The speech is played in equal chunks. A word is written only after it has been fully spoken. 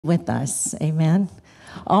with us. Amen.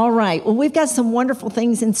 All right. Well, we've got some wonderful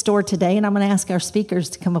things in store today, and I'm going to ask our speakers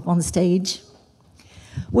to come up on the stage.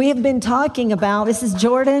 We have been talking about, this is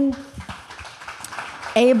Jordan,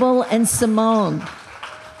 Abel, and Simone.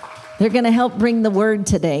 They're going to help bring the word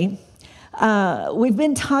today. We've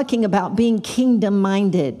been talking about being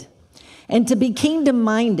kingdom-minded. And to be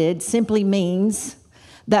kingdom-minded simply means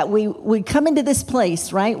that we come into this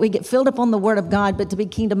place, right? We get filled up on the word of God, but to be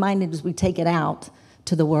kingdom-minded is we take it out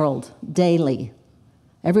to the world daily,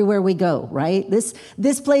 everywhere we go, right?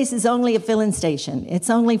 This place is only a filling station. It's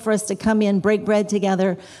only for us to come in, break bread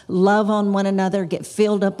together, love on one another, get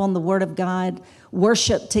filled up on the word of God,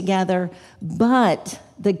 worship together. But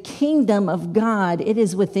the kingdom of God, it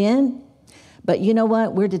is within. But you know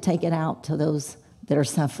what? We're to take it out to those that are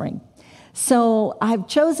suffering. So I've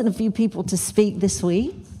chosen a few people to speak this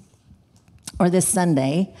week or this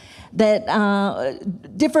Sunday that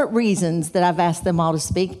different reasons that I've asked them all to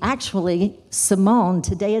speak. Actually, Simone,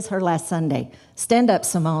 today is her last Sunday. Stand up,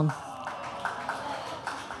 Simone.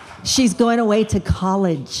 She's going away to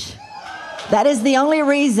college. That is the only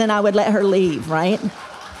reason I would let her leave, right?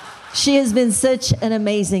 She has been such an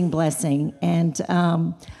amazing blessing, and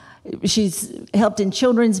she's helped in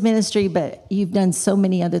children's ministry, but you've done so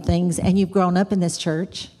many other things, and you've grown up in this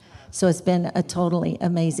church. So it's been a totally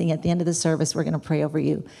amazing. At the end of the service, we're going to pray over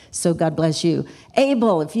you. So God bless you.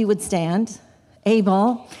 Abel, if you would stand.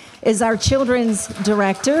 Abel is our children's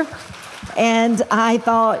director. And I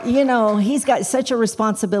thought, he's got such a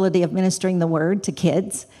responsibility of ministering the word to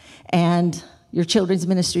kids. And your children's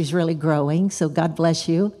ministry is really growing. So God bless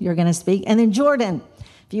you. You're going to speak. And then Jordan,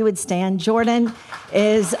 if you would stand. Jordan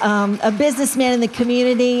is a businessman in the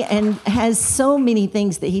community and has so many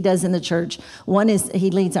things that he does in the church. One is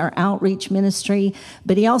he leads our outreach ministry,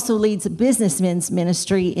 but he also leads a businessmen's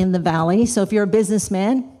ministry in the valley. So if you're a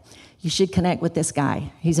businessman, you should connect with this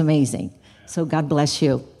guy. He's amazing. So God bless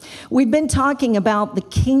you. We've been talking about the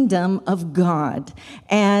kingdom of God,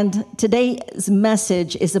 and today's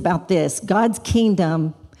message is about this. God's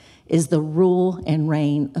kingdom is the rule and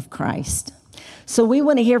reign of Christ. So we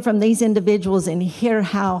want to hear from these individuals and hear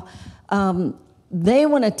how they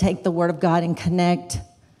want to take the word of God and connect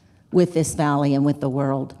with this valley and with the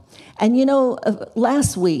world. And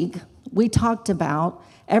last week we talked about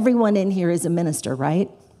everyone in here is a minister,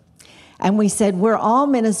 right? And we said we're all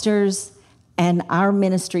ministers and our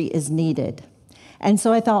ministry is needed. And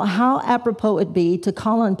so I thought how apropos it would be to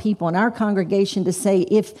call on people in our congregation to say,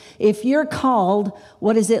 if you're called,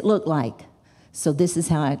 what does it look like? So this is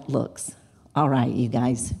how it looks. All right, you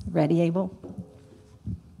guys. Ready, Abel?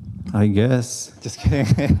 I guess. Just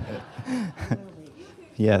kidding.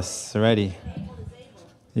 Yes, ready.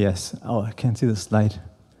 Yes. Oh, I can't see the slide.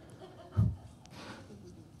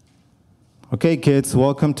 Okay, kids,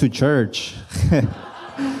 welcome to church.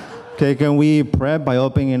 Okay, can we pray by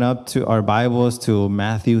opening up to our Bibles to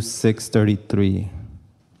Matthew 6:33?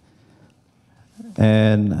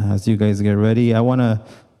 And as you guys get ready, I want to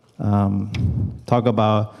talk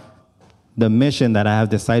about the mission that I have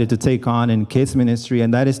decided to take on in kids ministry,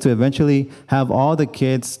 and that is to eventually have all the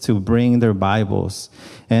kids to bring their Bibles.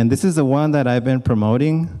 And this is the one that I've been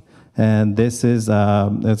promoting, and this is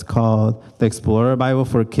it's called the Explorer Bible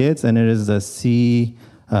for Kids, and it is the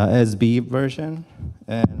CSB version.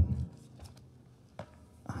 And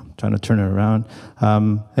trying to turn it around.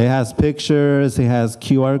 It has pictures, it has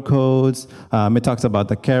QR codes, it talks about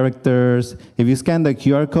the characters. If you scan the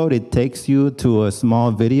QR code, it takes you to a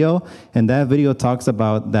small video, and that video talks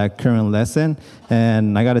about that current lesson.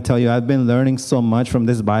 And I got to tell you, I've been learning so much from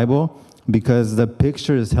this Bible because the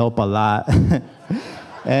pictures help a lot.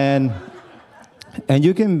 and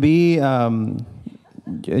you can be,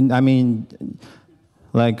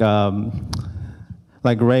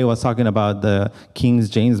 like Ray was talking about the King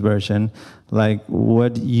James Version, like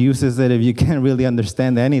what use is it if you can't really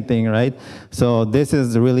understand anything, right? So this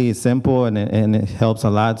is really simple and it helps a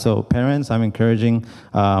lot. So parents, I'm encouraging,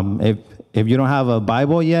 if you don't have a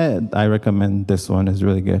Bible yet, I recommend this one. It's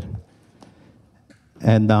really good.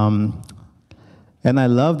 And I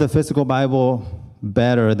love the physical Bible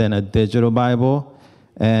better than a digital Bible.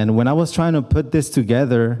 And when I was trying to put this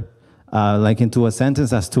together, into a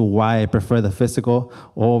sentence as to why I prefer the physical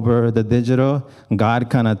over the digital, God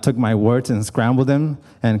kind of took my words and scrambled them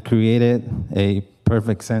and created a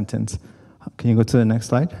perfect sentence. Can you go to the next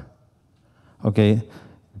slide? Okay.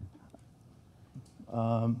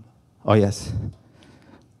 Yes.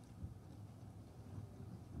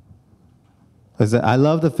 I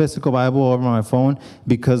love the physical Bible over my phone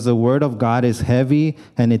because the Word of God is heavy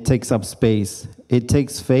and it takes up space. It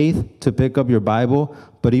takes faith to pick up your Bible,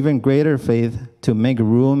 but even greater faith to make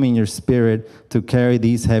room in your spirit to carry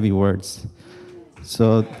these heavy words.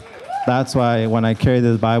 So that's why when I carry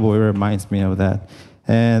this Bible, it reminds me of that.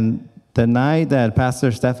 And the night that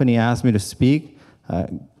Pastor Stephanie asked me to speak,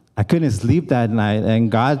 I couldn't sleep that night,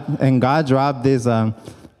 and God dropped this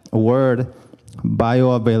word,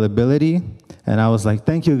 bioavailability, and I was like,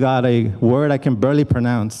 thank you, God, a word I can barely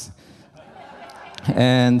pronounce.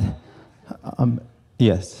 And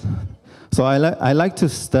yes. So I like to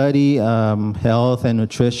study health and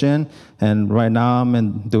nutrition, and right now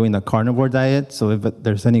I'm doing a carnivore diet, so if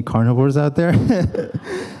there's any carnivores out there.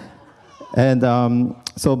 And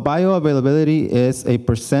so bioavailability is a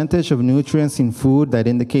percentage of nutrients in food that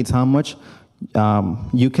indicates how much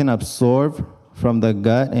you can absorb from the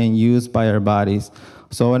gut and use by our bodies.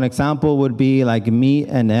 So an example would be like meat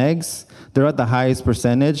and eggs. They're at the highest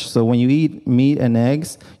percentage. So when you eat meat and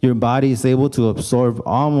eggs, your body is able to absorb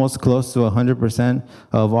almost close to 100%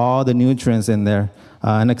 of all the nutrients in there.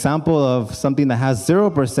 An example of something that has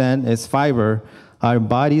 0% is fiber. Our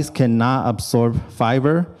bodies cannot absorb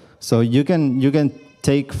fiber. So you can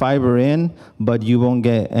take fiber in, but you won't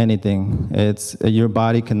get anything. Your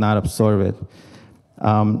body cannot absorb it.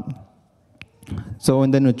 So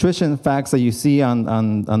in the nutrition facts that you see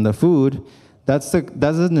on the food, that's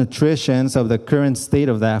the nutrition of the current state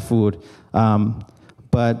of that food.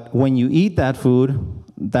 But when you eat that food,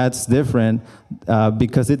 that's different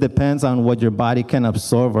because it depends on what your body can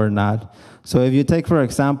absorb or not. So if you take, for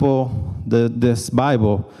example, this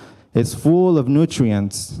Bible, it's full of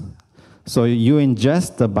nutrients. So you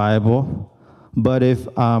ingest the Bible, but if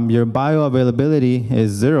your bioavailability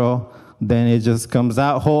is 0, then it just comes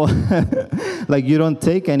out whole, like you don't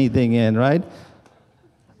take anything in, right?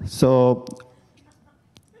 So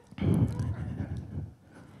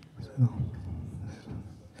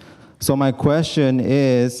my question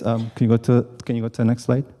is, can you go to the next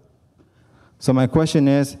slide? So my question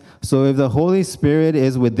is, so if the Holy Spirit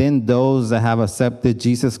is within those that have accepted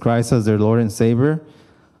Jesus Christ as their Lord and Savior,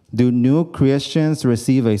 do new Christians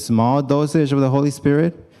receive a small dosage of the Holy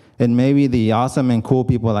Spirit? And maybe the awesome and cool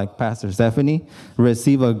people like Pastor Stephanie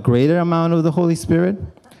receive a greater amount of the Holy Spirit?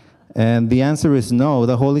 And the answer is no.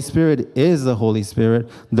 The Holy Spirit is the Holy Spirit.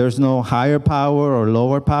 There's no higher power or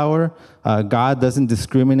lower power. God doesn't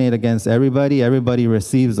discriminate against everybody. Everybody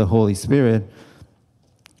receives the Holy Spirit.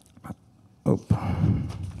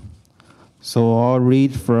 So I'll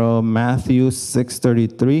read from Matthew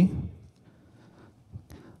 6:33.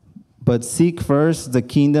 But seek first the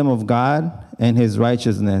kingdom of God and his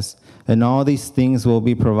righteousness, and all these things will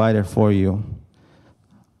be provided for you.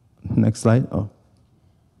 Next slide.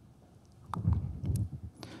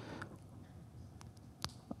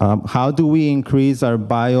 How do we increase our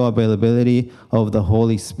bioavailability of the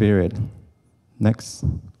Holy Spirit? Next.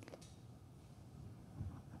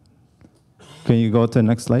 Can you go to the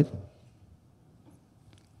next slide?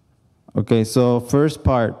 Okay, so first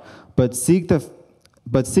part, but seek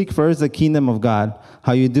first the kingdom of God.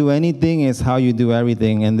 How you do anything is how you do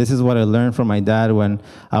everything. And this is what I learned from my dad when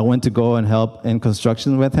I went to go and help in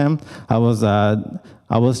construction with him. I was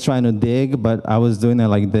trying to dig, but I was doing it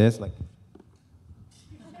like this.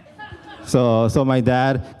 So my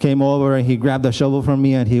dad came over and he grabbed the shovel from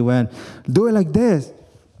me and he went, do it like this.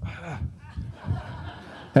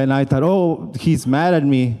 And I thought, oh, he's mad at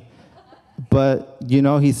me. But,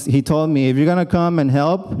 he told me, if you're going to come and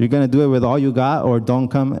help, you're going to do it with all you got, or don't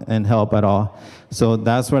come and help at all. So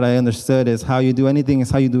that's what I understood, is how you do anything is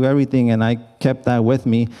how you do everything, and I kept that with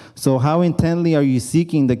me. So how intently are you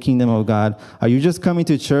seeking the kingdom of God? Are you just coming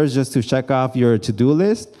to church just to check off your to-do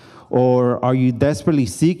list? Or are you desperately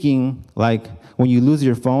seeking, like when you lose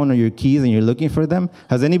your phone or your keys and you're looking for them?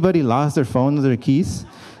 Has anybody lost their phone or their keys?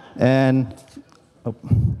 And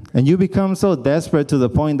you become so desperate to the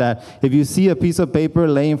point that if you see a piece of paper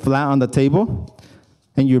laying flat on the table,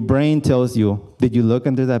 and your brain tells you, did you look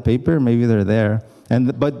under that paper? Maybe they're there.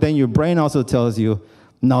 But then your brain also tells you,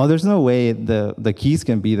 no, there's no way the keys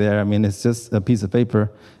can be there. I mean, it's just a piece of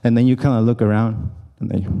paper. And then you kind of look around, and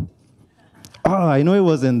then I knew it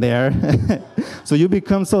wasn't there. So you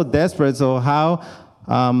become so desperate. So how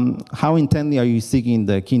intently are you seeking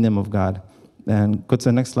the kingdom of God? And go to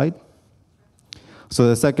the next slide. So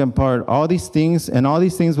the second part, all these things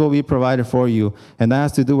will be provided for you. And that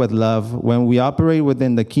has to do with love. When we operate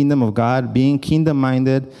within the kingdom of God, being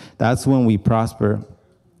kingdom-minded, that's when we prosper.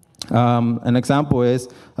 An example is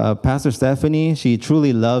Pastor Stephanie. She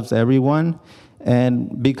truly loves everyone.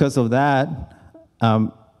 And because of that,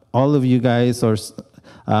 all of you guys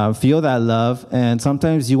feel that love, and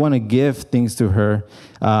sometimes you want to give things to her.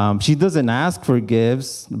 She doesn't ask for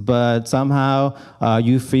gifts, but somehow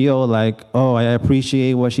you feel like, oh, I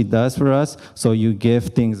appreciate what she does for us, so you give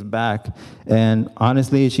things back. And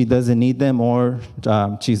honestly, she doesn't need them, or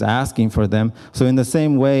she's asking for them. So in the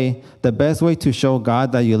same way, the best way to show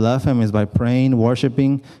God that you love him is by praying,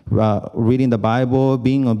 worshiping, reading the Bible,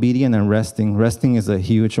 being obedient, and resting. Resting is a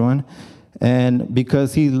huge one. And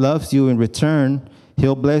because he loves you in return,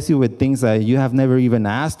 he'll bless you with things that you have never even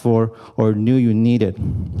asked for or knew you needed.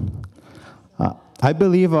 I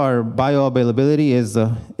believe our bioavailability is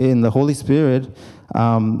in the Holy Spirit.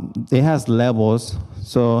 It has levels.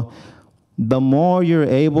 So the more you're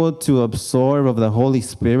able to absorb of the Holy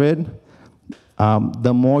Spirit,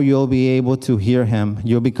 the more you'll be able to hear him.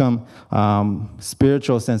 You'll become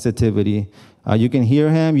spiritual sensitivity. You can hear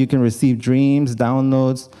him, you can receive dreams,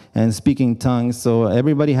 downloads, and speaking tongues. So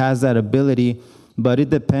everybody has that ability, but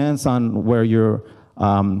it depends on where your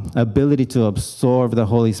ability to absorb the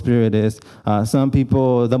Holy Spirit is. Some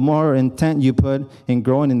people, the more intent you put in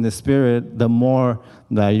growing in the Spirit, the more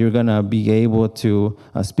that you're going to be able to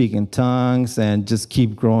speak in tongues and just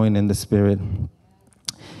keep growing in the Spirit.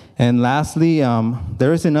 And lastly,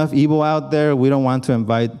 there is enough evil out there. We don't want to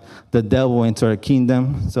invite the devil into our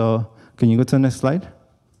kingdom. So can you go to the next slide?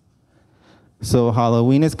 So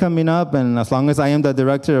Halloween is coming up, and as long as I am the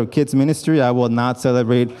director of kids ministry, I will not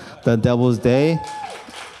celebrate the Devil's Day.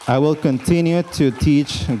 I will continue to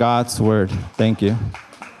teach God's word. Thank you.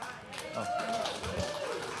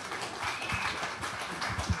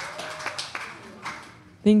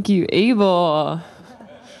 Thank you, Abel.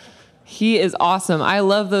 He is awesome. I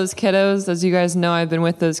love those kiddos. As you guys know, I've been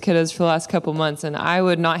with those kiddos for the last couple months, and I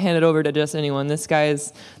would not hand it over to just anyone. This guy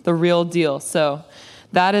is the real deal. So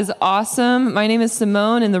that is awesome. My name is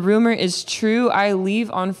Simone, and the rumor is true. I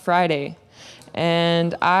leave on Friday,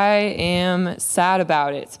 and I am sad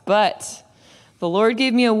about it. But the Lord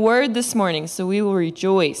gave me a word this morning, so we will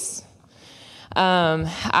rejoice.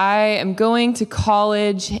 I am going to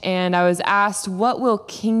college, and I was asked, what will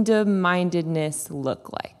kingdom-mindedness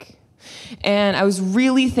look like? And I was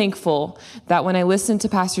really thankful that when I listened to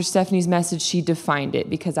Pastor Stephanie's message, she defined it,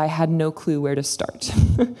 because I had no clue where to start.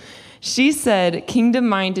 She said,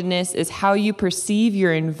 kingdom-mindedness is how you perceive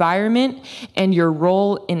your environment and your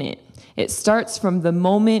role in it. It starts from the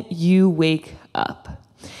moment you wake up.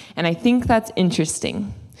 And I think that's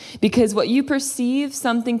interesting, because what you perceive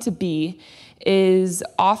something to be is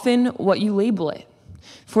often what you label it.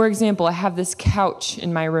 For example, I have this couch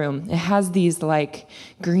in my room. It has these like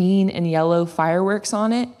green and yellow fireworks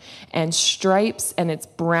on it and stripes, and it's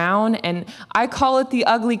brown, and I call it the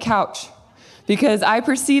ugly couch because I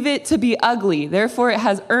perceive it to be ugly. Therefore, it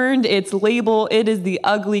has earned its label. It is the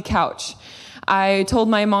ugly couch. I told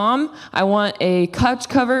my mom I want a couch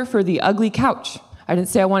cover for the ugly couch. I didn't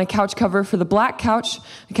say I want a couch cover for the black couch,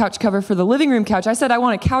 a couch cover for the living room couch. I said I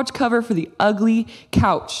want a couch cover for the ugly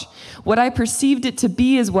couch. What I perceived it to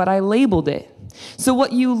be is what I labeled it. So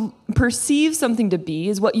what you perceive something to be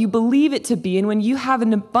is what you believe it to be. And when you have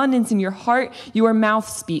an abundance in your heart, your mouth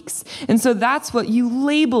speaks. And so that's what you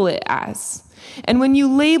label it as. And when you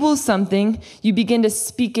label something, you begin to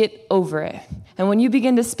speak it over it. And when you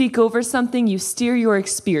begin to speak over something, you steer your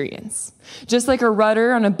experience. Just like a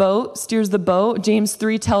rudder on a boat steers the boat, James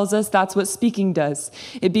 3 tells us that's what speaking does.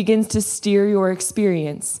 It begins to steer your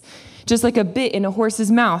experience. Just like a bit in a horse's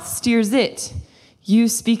mouth steers it. You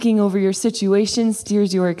speaking over your situation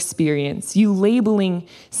steers your experience. You labeling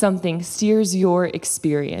something steers your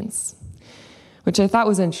experience, which I thought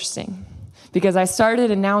was interesting because I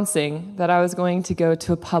started announcing that I was going to go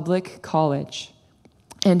to a public college,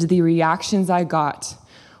 and the reactions I got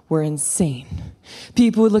were insane.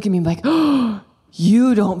 People would look at me and be like, oh,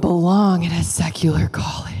 you don't belong at a secular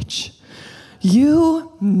college.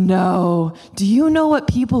 You know. Do you know what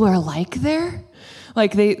people are like there?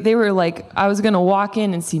 Like they were like, I was going to walk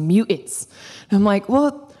in and see mutants. And I'm like,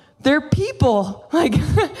 well, they're people. Like,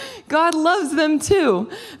 God loves them too.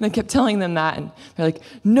 And I kept telling them that. And they're like,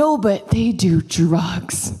 no, but they do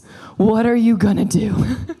drugs. What are you going to do?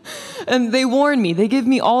 And they warn me. They give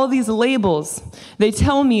me all these labels. They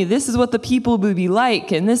tell me this is what the people will be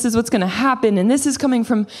like, and this is what's going to happen, and this is coming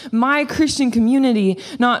from my Christian community,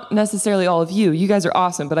 not necessarily all of you. You guys are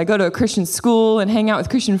awesome, but I go to a Christian school and hang out with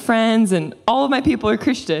Christian friends, and all of my people are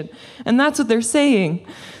Christian. And that's what they're saying.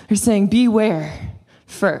 They're saying, beware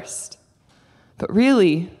first. But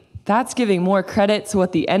really, that's giving more credit to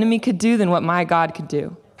what the enemy could do than what my God could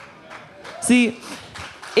do. See,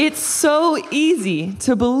 it's so easy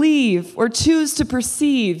to believe or choose to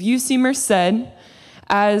perceive UC Merced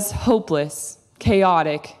as hopeless,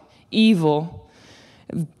 chaotic, evil.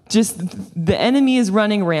 Just the enemy is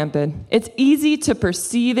running rampant. It's easy to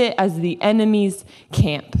perceive it as the enemy's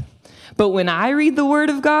camp. But when I read the word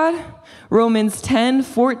of God, Romans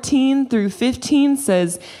 10:14 through 15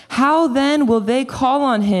 says, "How then will they call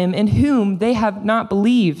on him in whom they have not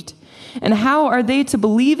believed? And how are they to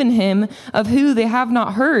believe in him of who they have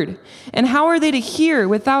not heard? And how are they to hear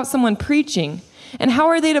without someone preaching? And how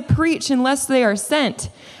are they to preach unless they are sent?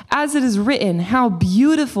 As it is written, how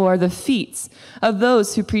beautiful are the feet of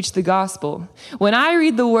those who preach the gospel." When I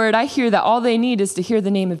read the word, I hear that all they need is to hear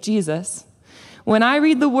the name of Jesus. When I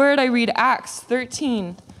read the word, I read Acts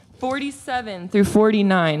 13:47 through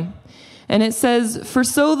 49. And it says, "For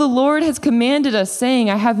so the Lord has commanded us, saying,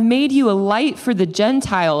 I have made you a light for the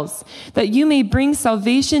Gentiles, that you may bring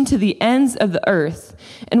salvation to the ends of the earth.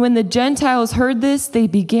 And when the Gentiles heard this, they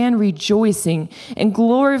began rejoicing and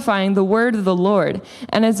glorifying the word of the Lord.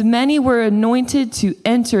 And as many were anointed to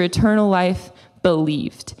enter eternal life,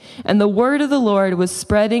 believed. And the word of the Lord was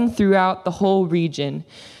spreading throughout the whole region."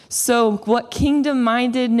 So what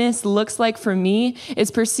kingdom-mindedness looks like for me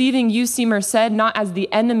is perceiving UC Merced not as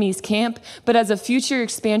the enemy's camp, but as a future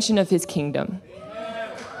expansion of his kingdom.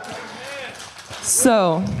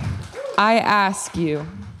 So I ask you,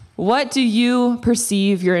 what do you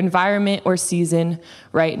perceive your environment or season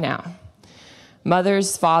right now?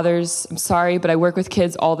 Mothers, fathers, I'm sorry, but I work with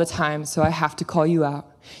kids all the time, so I have to call you out.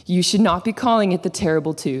 You should not be calling it the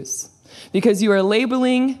terrible twos, because you are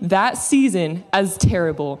labeling that season as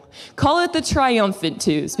terrible. Call it the triumphant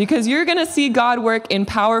twos, because you're going to see God work in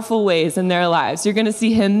powerful ways in their lives. You're going to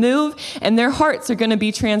see him move, and their hearts are going to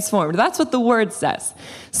be transformed. That's what the word says.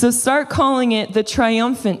 So start calling it the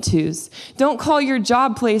triumphant twos. Don't call your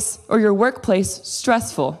job place or your workplace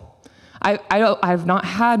stressful. I've not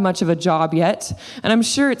had much of a job yet, and I'm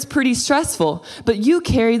sure it's pretty stressful, but you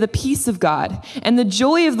carry the peace of God, and the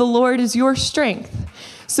joy of the Lord is your strength.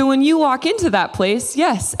 So when you walk into that place,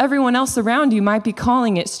 yes, everyone else around you might be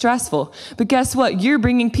calling it stressful, but guess what? You're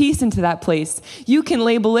bringing peace into that place. You can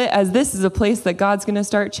label it as, this is a place that God's going to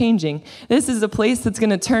start changing. This is a place that's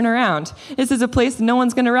going to turn around. This is a place that no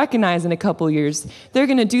one's going to recognize in a couple years. They're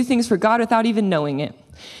going to do things for God without even knowing it.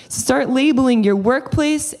 So start labeling your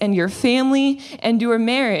workplace and your family and your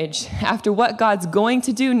marriage after what God's going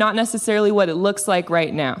to do, not necessarily what it looks like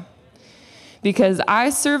right now. Because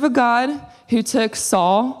I serve a God who took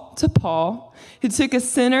Saul to Paul, who took a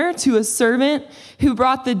sinner to a servant, who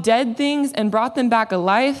brought the dead things and brought them back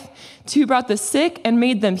alive, who brought the sick and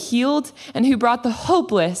made them healed, and who brought the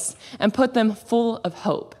hopeless and put them full of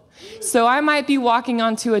hope. So I might be walking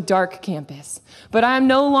onto a dark campus, but I'm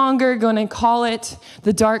no longer going to call it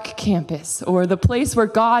the dark campus or the place where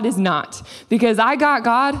God is not, because I got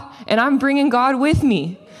God and I'm bringing God with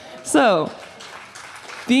me. So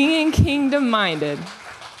being kingdom-minded,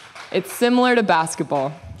 it's similar to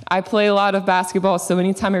basketball. I play a lot of basketball, so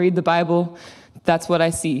anytime I read the Bible, that's what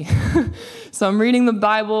I see. So I'm reading the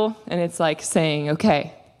Bible, and it's like saying,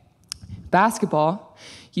 okay, basketball,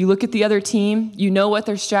 you look at the other team, you know what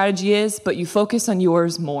their strategy is, but you focus on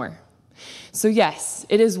yours more. So yes,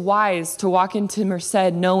 it is wise to walk into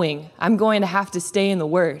Merced knowing I'm going to have to stay in the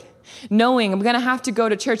Word, knowing I'm going to have to go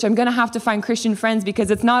to church, I'm going to have to find Christian friends because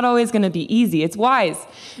it's not always going to be easy. It's wise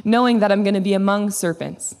knowing that I'm going to be among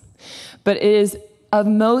serpents. But it is of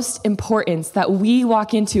most importance that we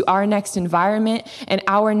walk into our next environment and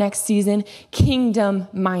our next season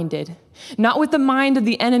kingdom-minded. Not with the mind of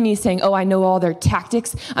the enemy saying, oh, I know all their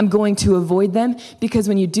tactics, I'm going to avoid them, because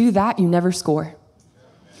when you do that, you never score.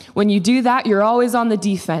 When you do that, you're always on the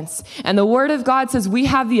defense. And the Word of God says we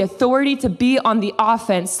have the authority to be on the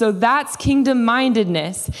offense. So that's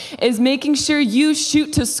kingdom-mindedness, is making sure you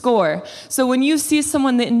shoot to score. So when you see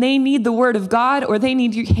someone that they need the Word of God, or they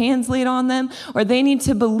need your hands laid on them, or they need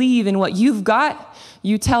to believe in what you've got,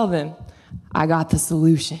 you tell them, I got the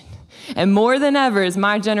solution. And more than ever is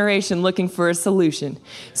my generation looking for a solution.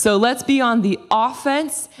 So let's be on the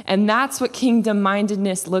offense, and that's what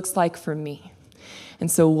kingdom-mindedness looks like for me. And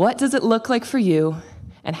so what does it look like for you,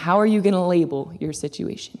 and how are you going to label your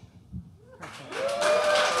situation?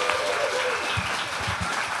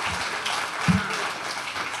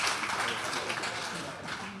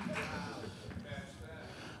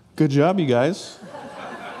 Good job, you guys.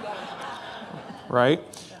 Right?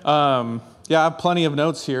 Yeah, I have plenty of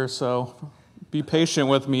notes here, so be patient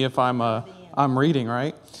with me if I'm reading,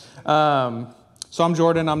 right? So I'm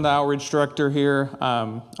Jordan. I'm the outreach director here.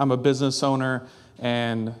 I'm a business owner,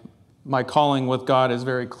 and my calling with God is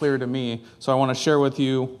very clear to me. So I want to share with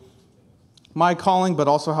you my calling, but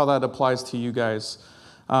also how that applies to you guys.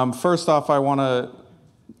 First off, I want to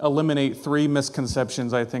eliminate 3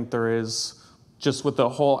 misconceptions I think there is just with the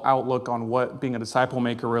whole outlook on what being a disciple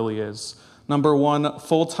maker really is. Number one,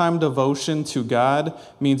 full-time devotion to God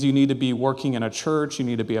means you need to be working in a church, you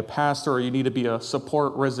need to be a pastor, or you need to be a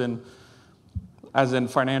support risen, as in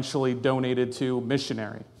financially donated to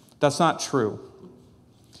missionary. That's not true.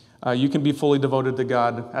 You can be fully devoted to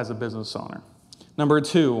God as a business owner. Number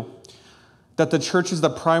two, that the church is the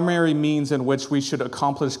primary means in which we should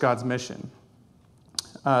accomplish God's mission.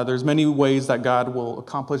 There's many ways that God will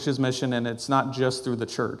accomplish his mission, and it's not just through the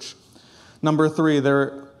church. Number three,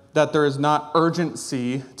 that there is not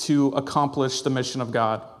urgency to accomplish the mission of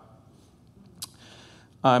God.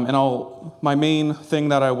 My main thing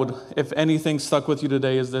that I would, if anything stuck with you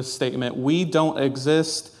today, is this statement: we don't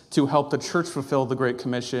exist to help the church fulfill the Great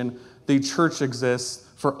Commission. The church exists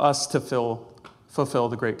for us to fulfill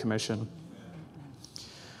the Great Commission.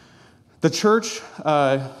 The church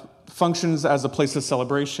functions as a place of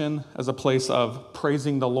celebration, as a place of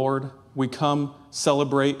praising the Lord. We come,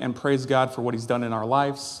 celebrate, and praise God for what he's done in our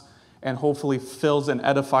lives, and hopefully fills and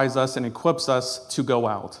edifies us and equips us to go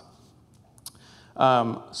out.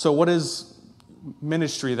 So what is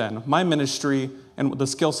ministry then? My ministry and the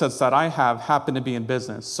skill sets that I have happen to be in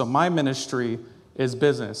business. So my ministry is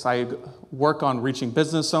business. I work on reaching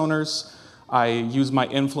business owners. I use my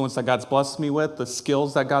influence that God's blessed me with, the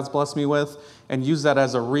skills that God's blessed me with, and use that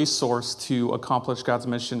as a resource to accomplish God's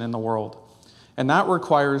mission in the world. And that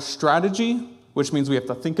requires strategy, which means we have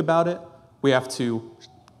to think about it. We have to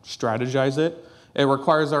strategize it. It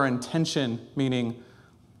requires our intention, meaning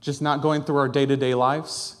just not going through our day-to-day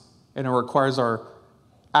lives. And it requires our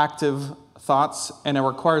active thoughts, and it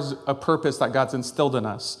requires a purpose that God's instilled in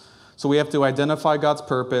us. So we have to identify God's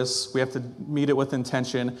purpose, we have to meet it with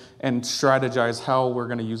intention, and strategize how we're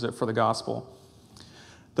going to use it for the gospel.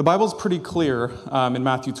 The Bible's pretty clear in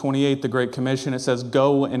Matthew 28, the Great Commission. It says,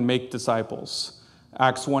 go and make disciples.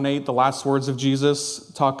 Acts 1:8, the last words of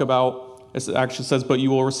Jesus talk about, it actually says, but you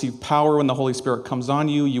will receive power when the Holy Spirit comes on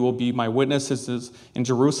you. You will be my witnesses in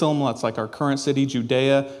Jerusalem, that's like our current city,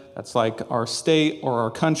 Judea, that's like our state or our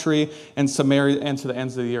country, and Samaria, and to the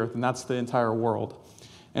ends of the earth, and that's the entire world.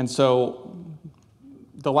 And so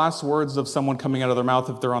the last words of someone coming out of their mouth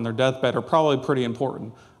if they're on their deathbed are probably pretty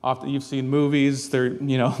important. Often you've seen movies, they're,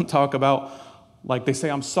 talk about, like they say,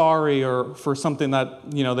 I'm sorry, or for something that,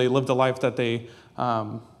 they lived a life that they,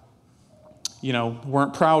 weren't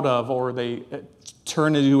proud of, or they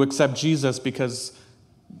turned to accept Jesus because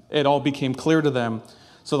it all became clear to them.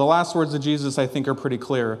 So the last words of Jesus, I think, are pretty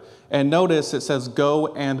clear. And notice it says,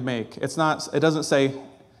 go and make. It doesn't say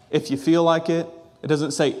if you feel like it. It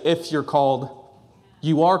doesn't say if you're called.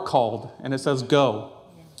 You are called, and it says go.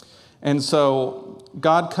 And so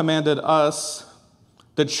God commanded us,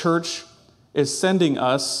 the church is sending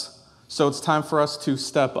us, so it's time for us to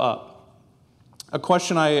step up. A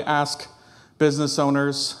question I ask business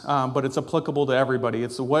owners, but it's applicable to everybody.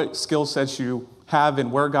 It's what skill sets you have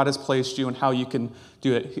and where God has placed you and how you can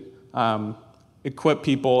do it, equip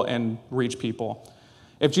people and reach people.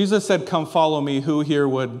 If Jesus said, come follow me, who here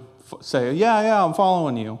would say, yeah, I'm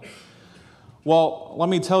following you? Well, let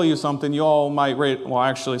me tell you something. You all might rate, well,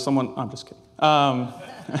 actually, someone, I'm just kidding.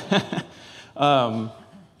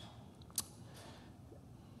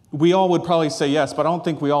 We all would probably say yes, but I don't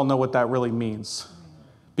think we all know what that really means.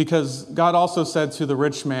 Because God also said to the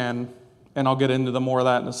rich man, and I'll get into more of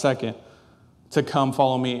that in a second, to come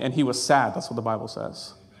follow me, and he was sad. That's what the Bible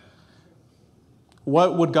says.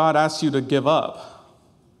 What would God ask you to give up?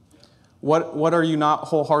 What are you not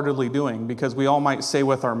wholeheartedly doing? Because we all might say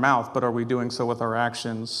with our mouth, but are we doing so with our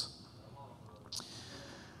actions?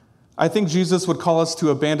 I think Jesus would call us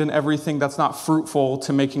to abandon everything that's not fruitful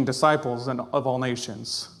to making disciples of all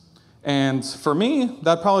nations. And for me,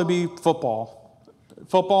 that'd probably be football.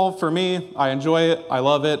 Football, for me, I enjoy it, I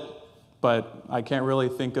love it, but I can't really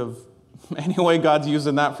think of any way God's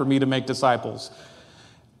using that for me to make disciples.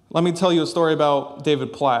 Let me tell you a story about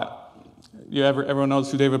David Platt. Everyone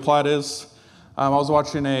knows who David Platt is? I was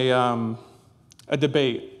watching a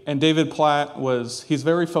debate, and David Platt he's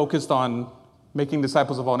very focused on making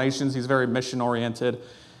disciples of all nations. He's very mission-oriented.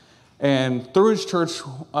 And through his church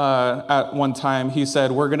at one time, he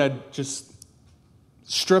said, we're going to just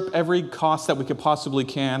strip every cost that we could possibly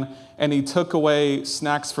can, and he took away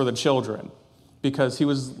snacks for the children because he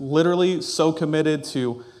was literally so committed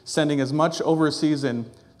to sending as much overseas and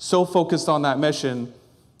so focused on that mission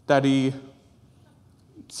that he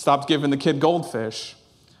stopped giving the kid goldfish.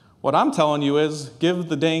 What I'm telling you is give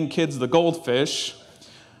the dang kids the goldfish,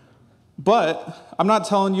 but I'm not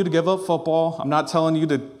telling you to give up football. I'm not telling you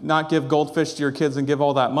to not give goldfish to your kids and give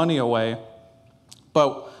all that money away.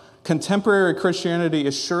 But contemporary Christianity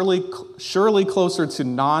is surely closer to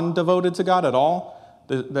non-devoted to God at all,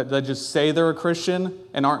 that just say they're a Christian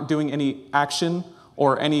and aren't doing any action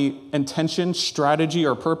or any intention, strategy,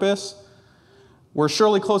 or purpose. We're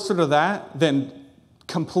surely closer to that than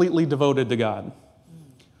completely devoted to God.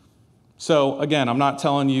 So again, I'm not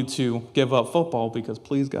telling you to give up football because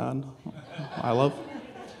please God, I love.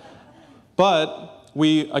 But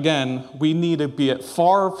we need to be at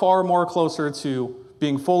far, far more closer to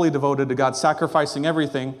being fully devoted to God, sacrificing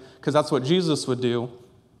everything, because that's what Jesus would do,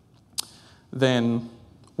 than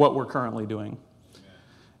what we're currently doing.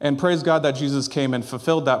 And praise God that Jesus came and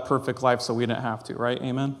fulfilled that perfect life so we didn't have to, right?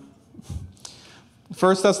 Amen?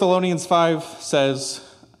 1 Thessalonians 5 says,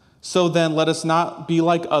 "So then let us not be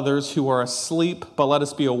like others who are asleep, but let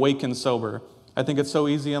us be awake and sober." I think it's so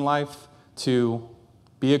easy in life to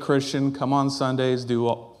be a Christian, come on Sundays, do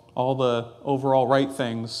all the overall right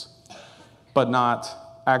things, but not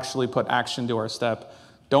actually put action to our step.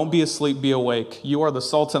 Don't be asleep, be awake. You are the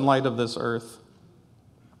salt and light of this earth.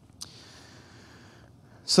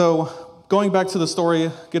 So going back to the story,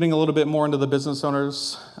 getting a little bit more into the business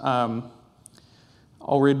owners,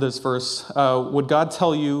 I'll read this verse. Would God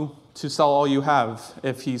tell you to sell all you have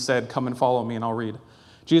if he said, "Come and follow me," and I'll read.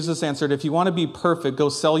 Jesus answered, "If you want to be perfect, go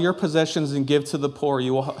sell your possessions and give to the poor.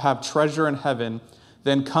 You will have treasure in heaven.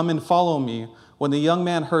 Then come and follow me." When the young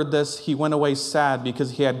man heard this, he went away sad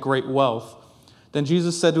because he had great wealth. Then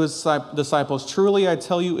Jesus said to his disciples, "Truly I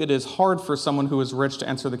tell you, it is hard for someone who is rich to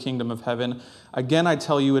enter the kingdom of heaven. Again, I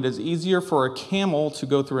tell you, it is easier for a camel to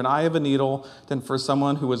go through an eye of a needle than for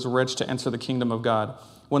someone who is rich to enter the kingdom of God."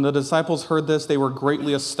 When the disciples heard this, they were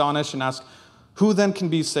greatly astonished and asked, "Who then can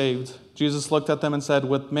be saved?" Jesus looked at them and said,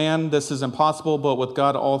 "With man this is impossible, but with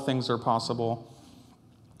God all things are possible."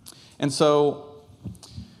 And so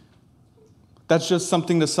that's just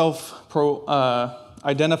something to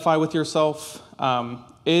identify with yourself.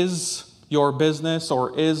 Is your business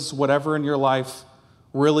or is whatever in your life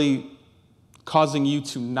really causing you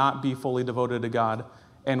to not be fully devoted to God?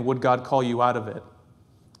 And would God call you out of it?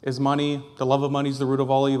 Is money, the love of money is the root of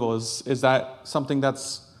all evil? Is that something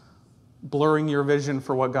that's blurring your vision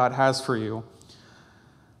for what God has for you?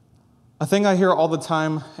 A thing I hear all the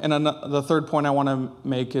time, and the third point I want to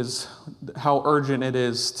make is how urgent it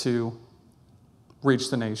is to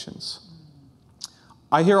reach the nations.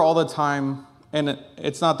 I hear all the time, and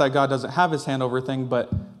it's not that God doesn't have his hand over things,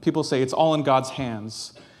 but people say it's all in God's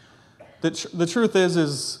hands. The truth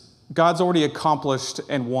is God's already accomplished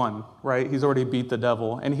and won, right? He's already beat the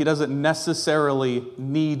devil, and he doesn't necessarily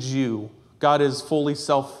need you. God is fully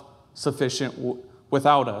self-sufficient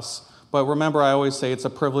without us. But remember, I always say it's a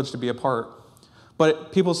privilege to be a part.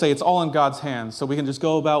 But people say it's all in God's hands, so we can just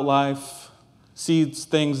go about life, see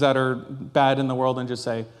things that are bad in the world, and just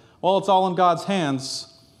say, well, it's all in God's hands.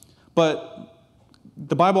 But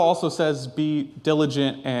the Bible also says be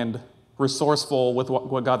diligent and resourceful with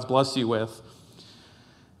what God's blessed you with.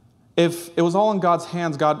 If it was all in God's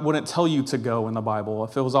hands, God wouldn't tell you to go in the Bible.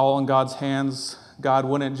 If it was all in God's hands, God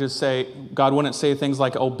wouldn't say things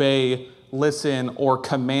like obey, listen, or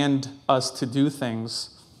command us to do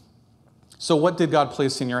things. So what did God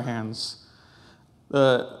place in your hands?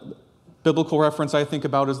 The biblical reference I think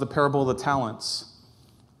about is the parable of the talents.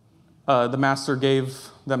 The master gave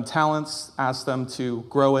them talents, asked them to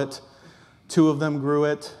grow it. 2 of them grew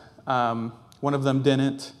it. 1 of them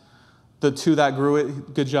didn't. The 2 that grew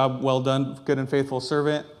it, good job, well done, good and faithful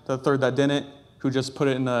servant. The 3rd that didn't, who just put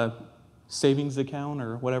it in a savings account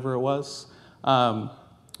or whatever it was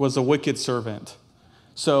a wicked servant.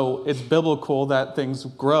 So it's biblical that things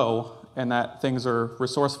grow and that things are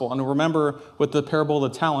resourceful. And remember, with the parable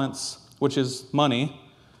of the talents, which is money,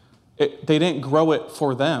 they didn't grow it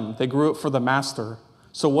for them. They grew it for the master.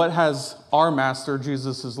 So what has our master,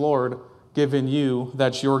 Jesus is Lord, given you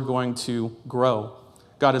that you're going to grow?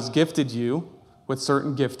 God has gifted you with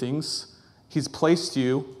certain giftings. He's placed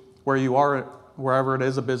you where you are, wherever it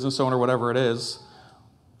is, a business owner, whatever it is.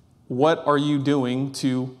 What are you doing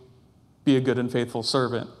to be a good and faithful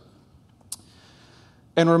servant?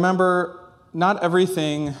 And remember, not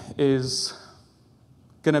everything is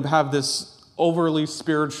going to have this overly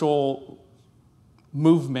spiritual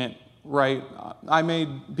movement, right? I may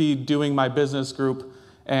be doing my business group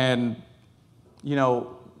and,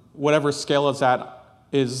 whatever scale it's at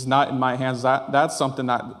is not in my hands. That's something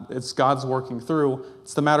that it's God's working through.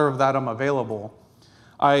 It's the matter of that I'm available.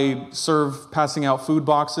 I serve passing out food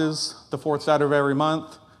boxes the 4th Saturday of every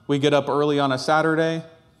month. We get up early on a Saturday.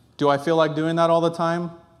 Do I feel like doing that all the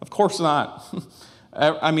time? Of course not.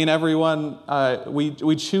 I mean, everyone,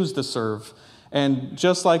 we choose to serve. And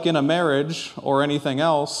just like in a marriage or anything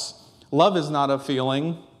else, love is not a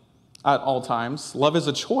feeling. at all times. Love is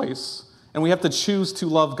a choice, and we have to choose to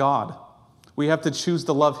love God. We have to choose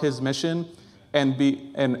to love his mission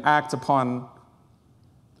and act upon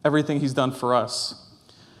everything he's done for us.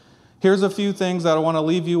 Here's a few things that I want to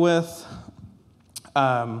leave you with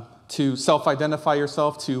to self-identify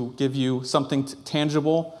yourself, to give you something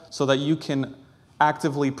tangible so that you can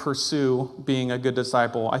actively pursue being a good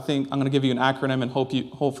disciple. I think I'm going to give you an acronym and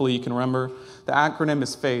hopefully you can remember. The acronym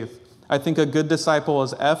is FAITH. I think a good disciple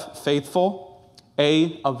is F, faithful,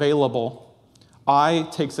 A, available, I,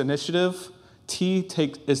 takes initiative, T,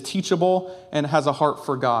 is teachable, and has a heart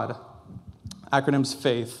for God. Acronym's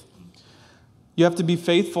FAITH. You have to be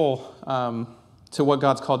faithful to what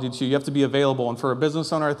God's called you to. You have to be available. And for a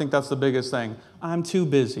business owner, I think that's the biggest thing. I'm too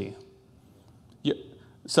busy.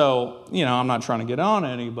 So, I'm not trying to get on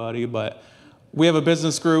anybody, but we have a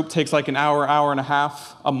business group, takes like an hour and a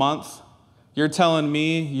half a month. You're telling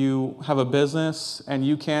me you have a business and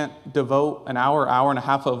you can't devote an hour and a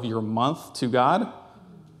half of your month to God?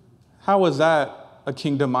 How is that a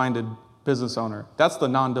kingdom-minded business owner? That's the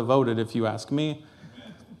non-devoted, if you ask me.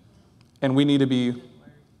 And we need to be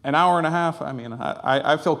an hour and a half.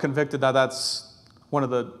 I feel convicted that that's one of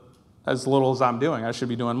the, as little as I'm doing, I should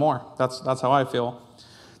be doing more. That's how I feel.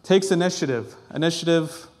 Takes initiative.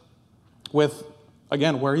 Initiative with,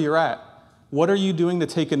 again, where you're at. What are you doing to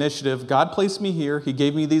take initiative? God placed me here. He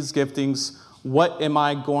gave me these giftings. What am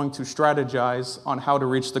I going to strategize on how to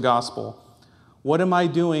reach the gospel? What am I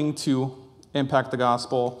doing to impact the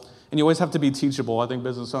gospel? And you always have to be teachable. I think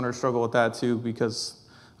business owners struggle with that too, because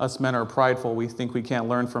us men are prideful. We think we can't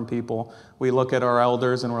learn from people. We look at our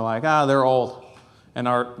elders and we're like, they're old. And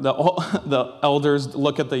the elders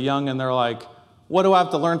look at the young and they're like, what do I have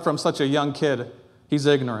to learn from such a young kid? He's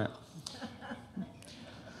ignorant.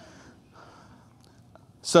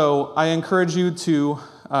 So I encourage you to,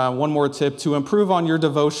 one more tip, to improve on your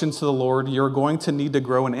devotion to the Lord, you're going to need to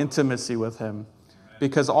grow in intimacy with him,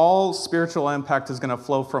 because all spiritual impact is going to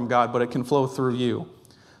flow from God, but it can flow through you.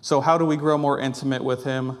 So how do we grow more intimate with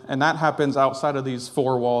him? And that happens outside of these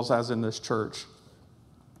four walls, as in this church.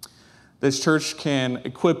 This church can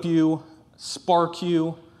equip you, spark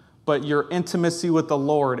you, but your intimacy with the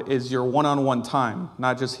Lord is your one-on-one time,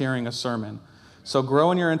 not just hearing a sermon. So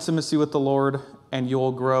grow in your intimacy with the Lord, and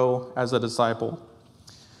you'll grow as a disciple.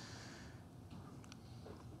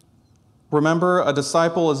 Remember, a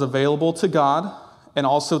disciple is available to God and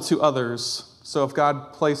also to others. So if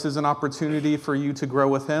God places an opportunity for you to grow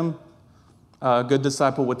with him, a good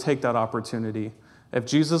disciple would take that opportunity. If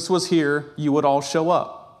Jesus was here, you would all show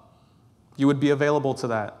up. You would be available to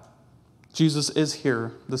that. Jesus is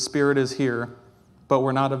here. The Spirit is here, but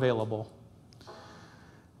we're not available.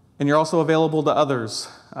 And you're also available to others.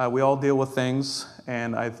 We all deal with things,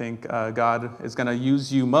 and I think God is going to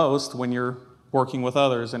use you most when you're working with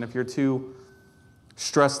others. And if you're too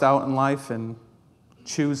stressed out in life and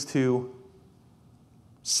choose to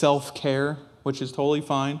self-care, which is totally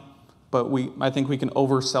fine, but I think we can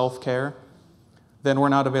over-self-care, then we're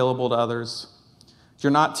not available to others.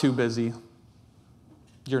 You're not too busy.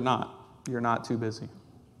 You're not too busy.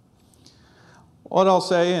 What I'll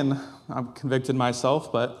say, and I'm convicted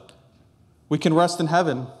myself, but we can rest in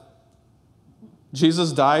heaven.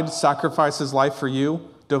 Jesus died, sacrificed his life for you.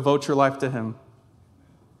 Devote your life to him.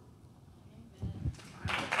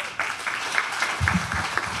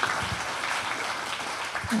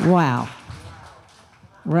 Wow.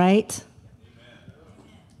 Right?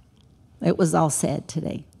 It was all said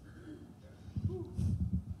today.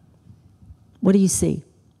 What do you see?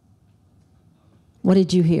 What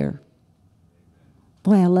did you hear?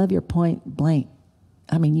 Boy, I love your point blank.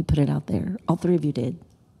 You put it out there. All three of you did.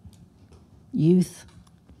 Youth,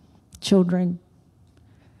 children,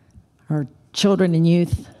 or children and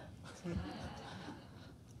youth,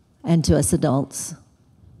 and to us adults.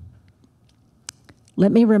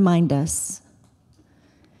 Let me remind us,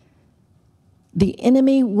 the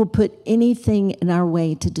enemy will put anything in our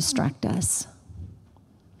way to distract us.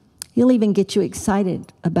 He'll even get you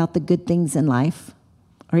excited about the good things in life,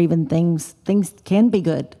 or even things can be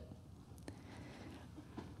good.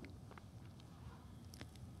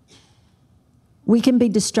 We can be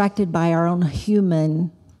distracted by our own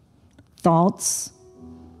human thoughts,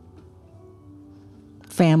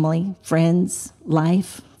 family, friends,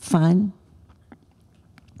 life, fun.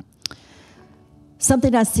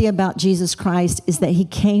 Something I see about Jesus Christ is that he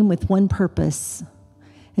came with one purpose,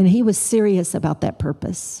 and he was serious about that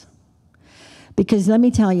purpose. Because let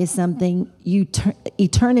me tell you something,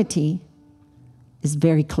 eternity is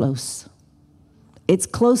very close. It's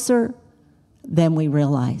closer than we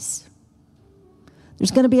realize. There's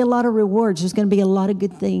going to be a lot of rewards. There's going to be a lot of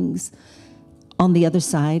good things on the other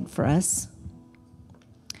side for us.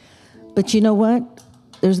 But you know what?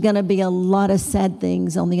 There's going to be a lot of sad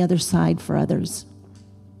things on the other side for others.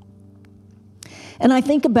 And I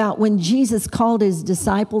think about when Jesus called his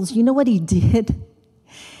disciples, you know what he did?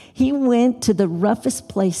 He went to the roughest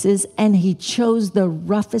places and he chose the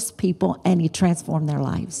roughest people and he transformed their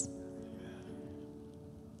lives.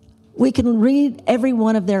 We can read every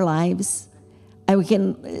one of their lives and we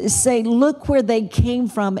can say, look where they came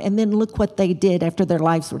from, and then look what they did after their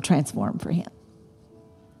lives were transformed for him.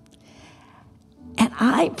 And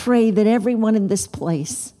I pray that everyone in this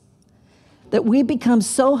place, that we become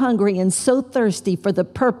so hungry and so thirsty for the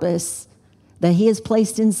purpose that he has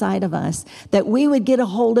placed inside of us, that we would get a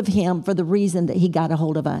hold of him for the reason that he got a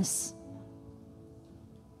hold of us.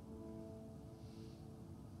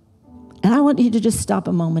 And I want you to just stop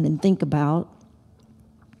a moment and think about,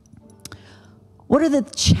 what are the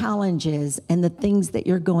challenges and the things that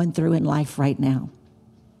you're going through in life right now?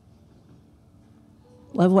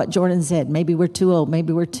 Love what Jordan said. Maybe we're too old.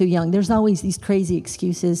 Maybe we're too young. There's always these crazy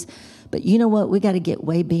excuses. But you know what? We got to get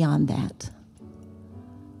way beyond that.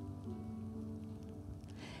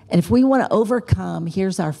 And if we want to overcome,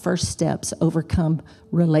 here's our first steps: overcome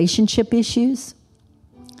relationship issues.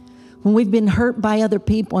 When we've been hurt by other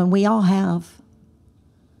people, and we all have.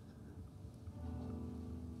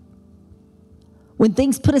 When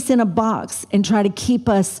things put us in a box and try to keep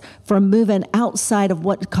us from moving outside of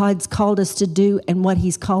what God's called us to do and what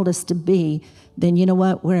he's called us to be, then you know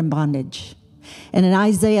what? We're in bondage. And in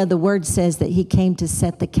Isaiah, the word says that he came to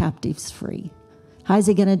set the captives free. How is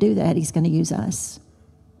he going to do that? He's going to use us.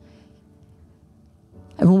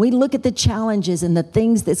 And when we look at the challenges and the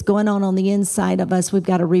things that's going on the inside of us, we've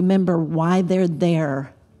got to remember why they're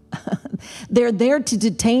there. They're there to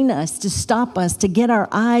detain us, to stop us, to get our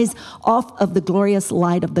eyes off of the glorious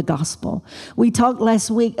light of the gospel. We talked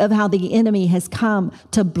last week of how the enemy has come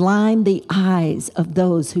to blind the eyes of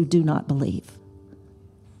those who do not believe.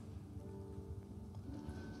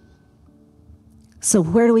 So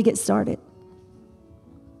where do we get started?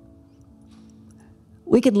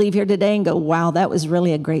 We could leave here today and go, wow, that was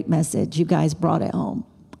really a great message. You guys brought it home.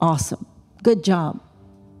 Awesome. Good job.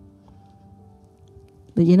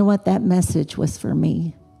 But you know what? That message was for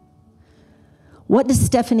me. What does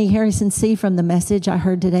Stephanie Harrison see from the message I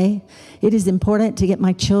heard today? It is important to get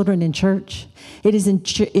my children in church. It is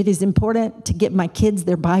important to get my kids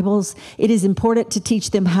their Bibles. It is important to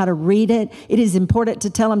teach them how to read it. It is important to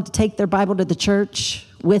tell them to take their Bible to the church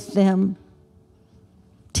with them,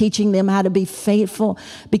 teaching them how to be faithful.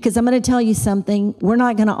 Because I'm going to tell you something, we're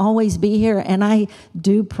not going to always be here, and I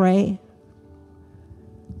do pray.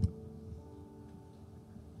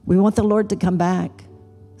 We want the Lord to come back.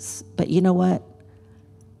 But you know what?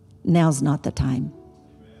 Now's not the time.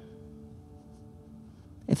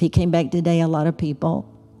 If he came back today, a lot of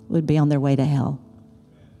people would be on their way to hell.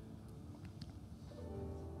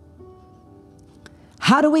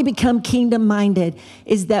 How do we become kingdom-minded?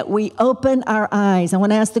 Is that we open our eyes. I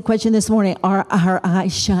want to ask the question this morning, are our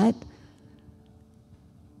eyes shut?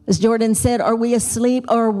 As Jordan said, are we asleep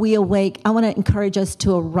or are we awake? I want to encourage us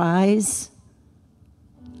to arise,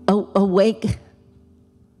 awake,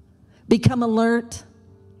 become alert.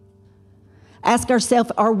 Ask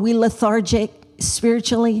ourselves, are we lethargic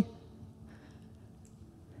spiritually?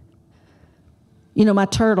 You know, my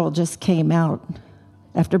turtle just came out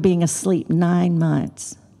after being asleep 9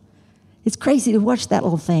 months. It's crazy to watch that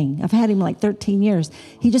little thing. I've had him like 13 years.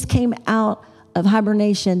 He just came out of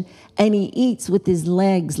hibernation and he eats with his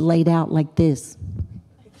legs laid out like this.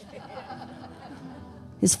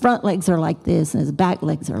 His front legs are like this and his back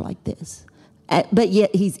legs are like this. But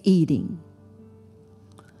yet he's eating.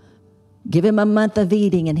 Give him a month of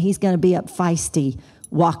eating and he's going to be up feisty,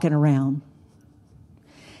 walking around.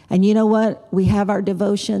 And you know what? We have our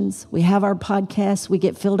devotions. We have our podcasts. We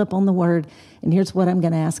get filled up on the word. And here's what I'm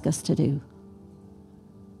going to ask us to do.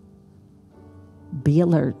 Be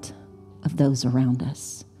alert of those around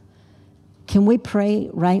us. Can we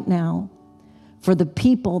pray right now for the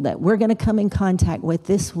people that we're going to come in contact with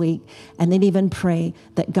this week, and then even pray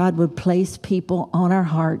that God would place people on our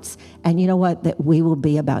hearts, and you know what? That we will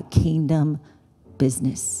be about kingdom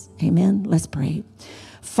business. Amen? Let's pray.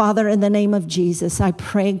 Father, in the name of Jesus, I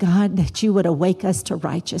pray, God, that you would awake us to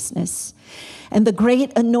righteousness. And the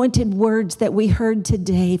great anointed words that we heard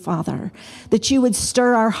today, Father, that you would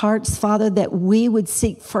stir our hearts, Father, that we would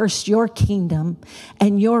seek first your kingdom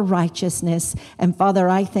and your righteousness. And Father,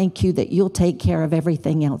 I thank you that you'll take care of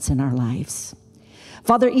everything else in our lives.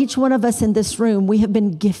 Father, each one of us in this room, we have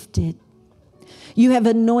been gifted. You have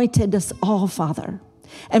anointed us all, Father.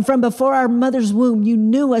 And from before our mother's womb, you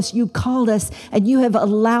knew us, you called us, and you have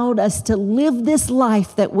allowed us to live this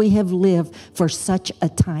life that we have lived for such a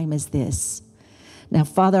time as this. Now,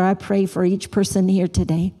 Father, I pray for each person here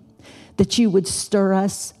today that you would stir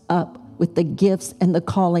us up with the gifts and the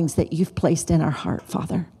callings that you've placed in our heart,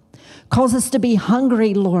 Father. Cause us to be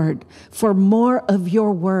hungry, Lord, for more of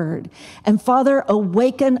your word. And Father,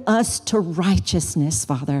 awaken us to righteousness,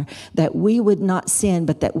 Father, that we would not sin,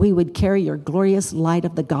 but that we would carry your glorious light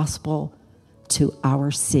of the gospel to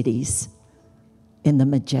our cities in the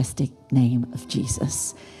majestic name of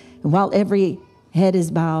Jesus. And while every head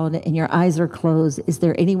is bowed and your eyes are closed, is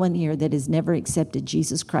there anyone here that has never accepted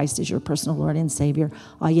Jesus Christ as your personal Lord and Savior?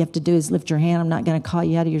 All you have to do is lift your hand. I'm not going to call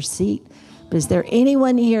you out of your seat. But is there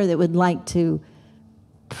anyone here that would like to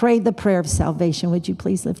pray the prayer of salvation? Would you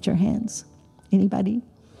please lift your hands? Anybody?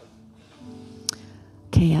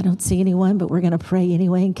 Okay, I don't see anyone, but we're going to pray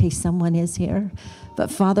anyway in case someone is here.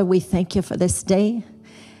 But Father, we thank you for this day.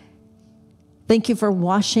 Thank you for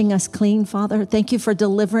washing us clean, Father. Thank you for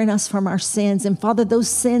delivering us from our sins. And Father, those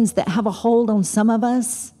sins that have a hold on some of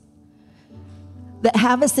us, that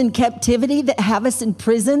have us in captivity, that have us in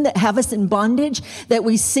prison, that have us in bondage, that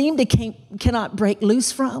we seem to cannot break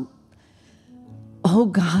loose from. Oh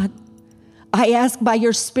God, I ask by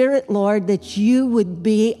your Spirit, Lord, that you would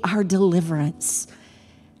be our deliverance,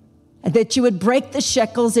 that you would break the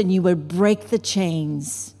shackles and you would break the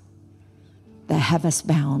chains that have us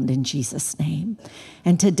bound in Jesus' name.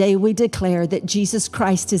 And today we declare that Jesus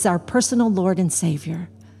Christ is our personal Lord and Savior.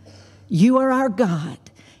 You are our God.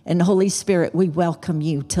 And Holy Spirit, we welcome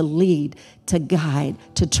you to lead, to guide,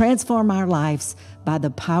 to transform our lives by the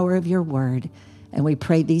power of your word. And we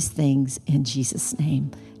pray these things in Jesus'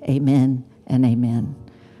 name. Amen and amen.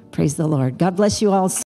 Praise the Lord. God bless you all.